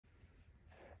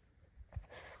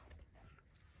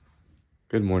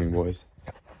Good morning, boys.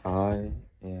 I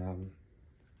am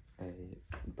a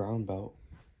brown belt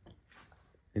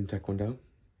in Taekwondo,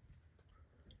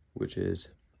 which is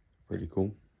pretty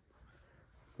cool.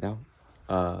 Now,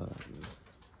 uh,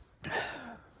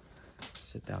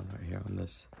 sit down right here on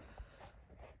this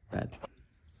bed.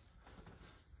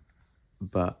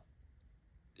 But,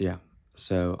 yeah,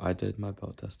 so I did my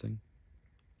belt testing.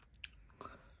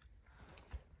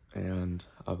 And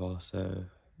I've also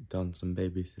done some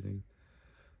babysitting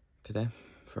today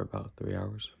for about 3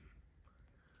 hours.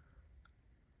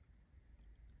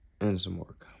 And some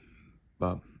work.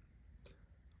 But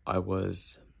I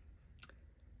was...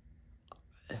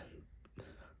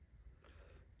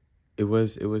 It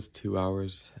was 2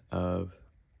 hours of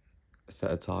set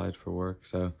aside for work,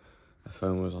 so my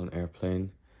phone was on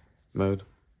airplane mode,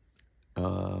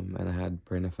 and I had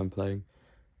Brain FM playing,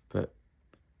 but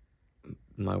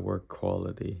my work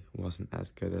quality wasn't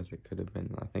as good as it could have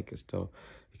been. I think it's still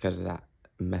because of that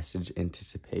message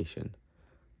anticipation.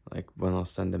 Like when I'll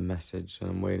send a message and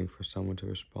I'm waiting for someone to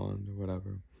respond or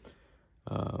whatever,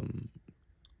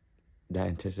 that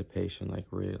anticipation, like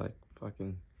really, like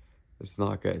fucking, it's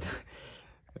not good.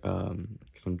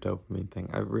 Some dopamine thing.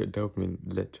 Dopamine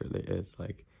literally is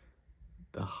like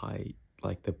the height,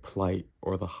 like the plight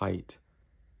or the height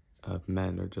of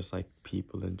men, or just like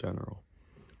people in general.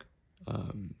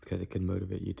 Because it can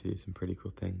motivate you to do some pretty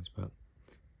cool things, but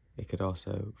it could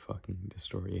also fucking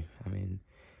destroy you. I mean,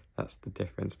 that's the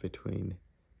difference between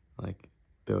like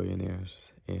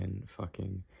billionaires and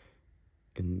fucking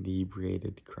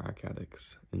inebriated crack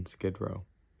addicts in Skid Row.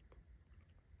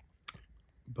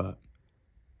 But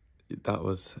that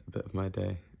was a bit of my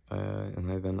day,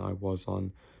 and then I was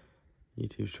on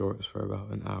YouTube Shorts for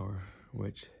about an hour,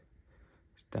 which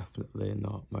is definitely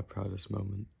not my proudest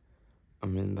moment. I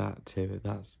mean, that too,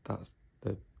 that's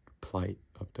the plight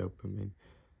of dopamine,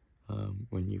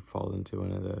 when you fall into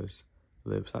one of those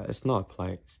loops. It's not a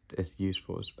plight, it's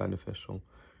useful, it's beneficial.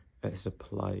 It's a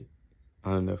plight. I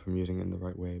don't know if I'm using it in the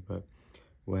right way, but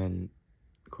when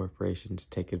corporations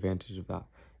take advantage of that,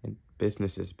 and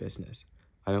business is business,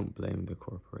 I don't blame the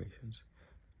corporations.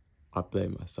 I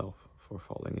blame myself for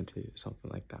falling into something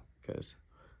like that, because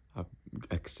I've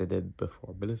exited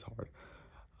before, but it's hard.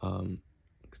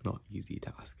 It's not an easy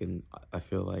task, and I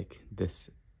feel like this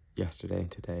yesterday and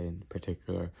today in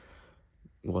particular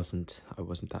I wasn't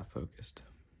that focused.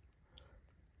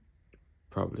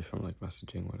 Probably from like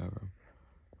messaging, whatever.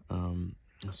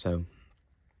 So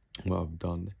what I've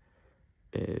done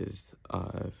is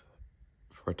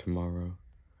for tomorrow,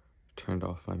 turned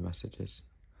off my messages.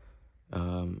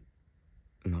 Not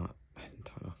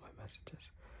turned off my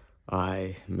messages.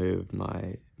 I moved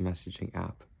my messaging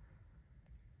app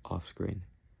off screen.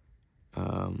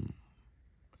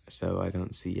 So I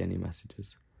don't see any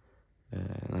messages.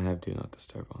 And I have Do Not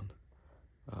Disturb on.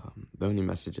 The only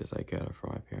messages I get are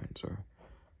from my parents, or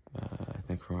I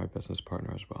think from my business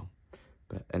partner as well.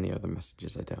 But any other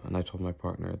messages I don't. And I told my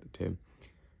partner to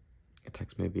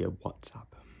text me via WhatsApp.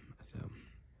 So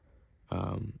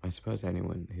I suppose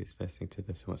anyone who's listening to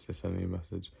this wants to send me a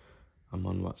message, I'm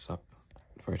on WhatsApp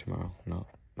for tomorrow, not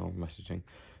messaging.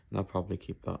 And I'll probably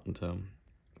keep that until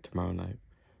tomorrow night,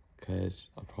 because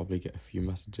I'll probably get a few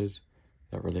messages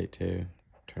that relate to,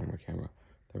 turn on my camera,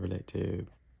 that relate to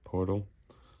Portal,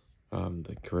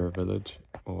 the Career Village,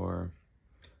 or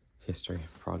history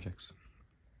projects.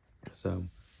 So,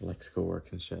 like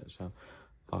schoolwork and shit, so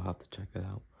I'll have to check that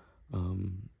out.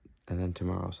 And then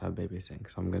tomorrow also have babysitting,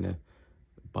 so I'm gonna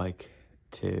bike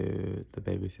to the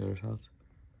babysitter's house.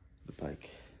 The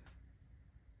bike.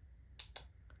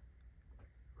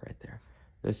 Right there.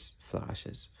 This flash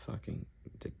is fucking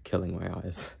killing my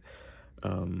eyes.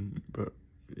 But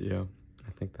yeah,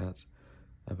 I think that's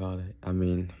about it. I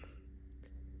mean,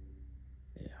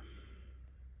 yeah.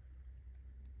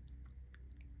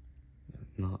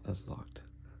 Not as locked.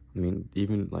 I mean,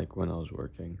 even like when I was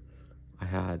working, I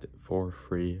had For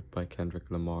Free by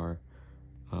Kendrick Lamar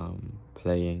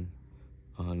playing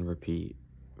on repeat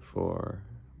for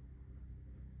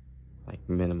like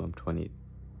minimum 20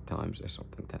 times or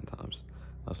something, 10 times.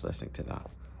 I was listening to that.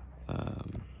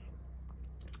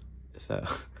 So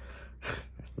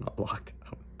it's not locked.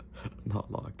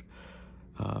 Not locked.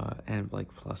 And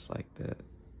like plus like the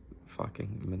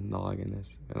fucking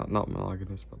monogamous, not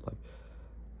monogamous, but like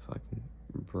fucking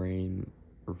brain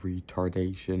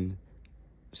retardation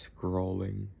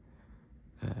scrolling,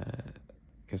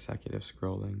 consecutive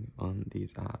scrolling on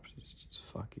these apps is just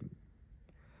fucking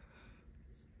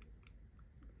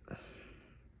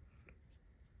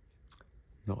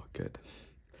not good.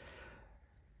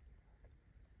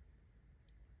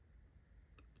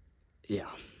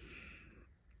 Yeah.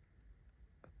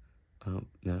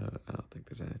 No, I don't think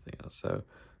there's anything else. So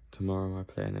tomorrow my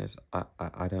plan is,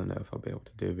 I don't know if I'll be able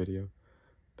to do a video.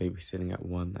 Babysitting at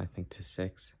 1, I think, to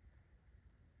 6,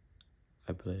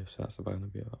 I believe. So that's about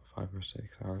going to be about 5 or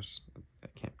 6 hours. I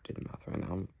can't do the math right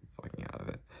now. I'm fucking out of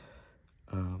it.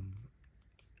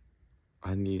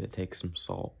 I need to take some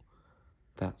salt.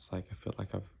 That's like, I feel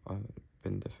like I've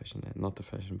been deficient in. Not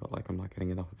deficient, but like I'm not getting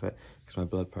enough of it because my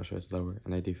blood pressure is lower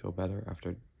and I do feel better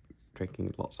after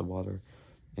drinking lots of water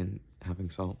and having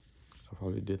salt. So I'll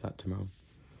probably do that tomorrow.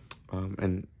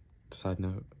 And side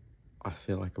note, I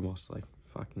feel like I'm also like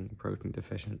fucking protein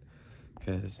deficient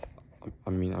because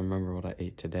I mean, I remember what I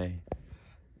ate today,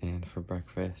 and for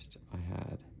breakfast I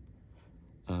had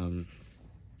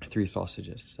 3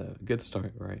 sausages, so a good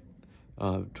start, right?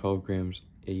 12 grams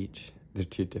each. There's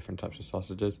 2 different types of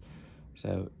sausages,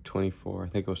 so 24, I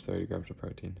think it was 30 grams of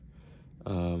protein.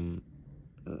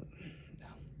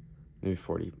 Maybe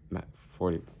 40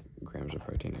 grams of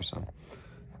protein or something.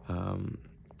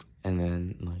 And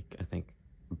then, like, I think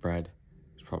bread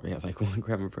probably has like 1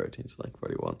 gram of protein, so like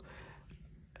 41.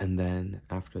 And then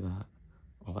after that,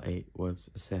 all I ate was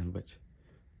a sandwich,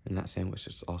 and that sandwich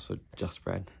is also just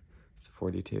bread, so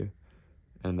 42.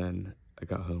 And then I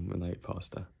got home and I ate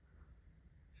pasta,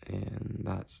 and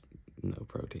that's no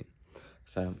protein.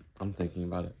 So I'm thinking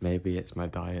about it. Maybe it's my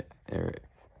diet, or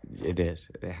it is.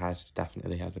 It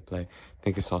definitely has a play. I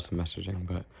think it's also messaging,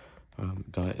 but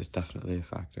diet is definitely a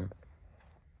factor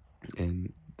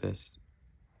in this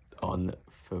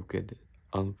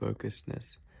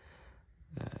unfocusedness.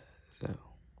 So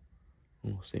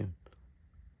we'll see.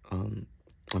 I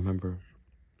remember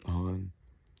on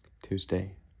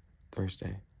Thursday,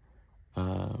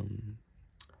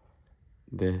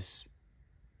 this,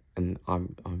 and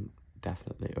I'm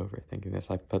definitely overthinking this.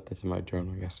 I put this in my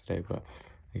journal yesterday, but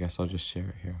I guess I'll just share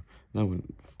it here. No one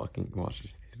fucking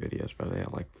watches these videos, but they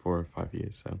have like 4 or 5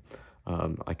 views, so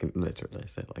I can literally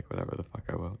say like whatever the fuck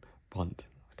I want.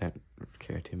 I don't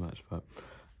care too much, but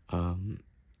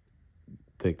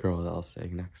the girl that I was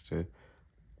sitting next to,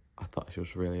 I thought she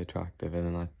was really attractive,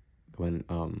 and then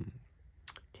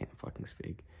can't fucking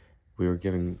speak. We were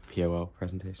giving POL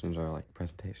presentations, or like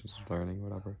presentations of learning,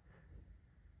 whatever.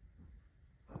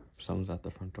 Someone's at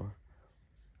the front door,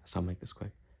 so I'll make this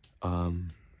quick.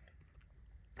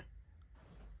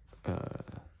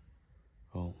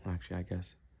 Well, actually, I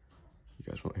guess you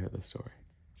guys won't hear this story.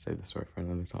 Save the story for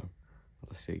another time.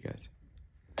 Let's see you guys.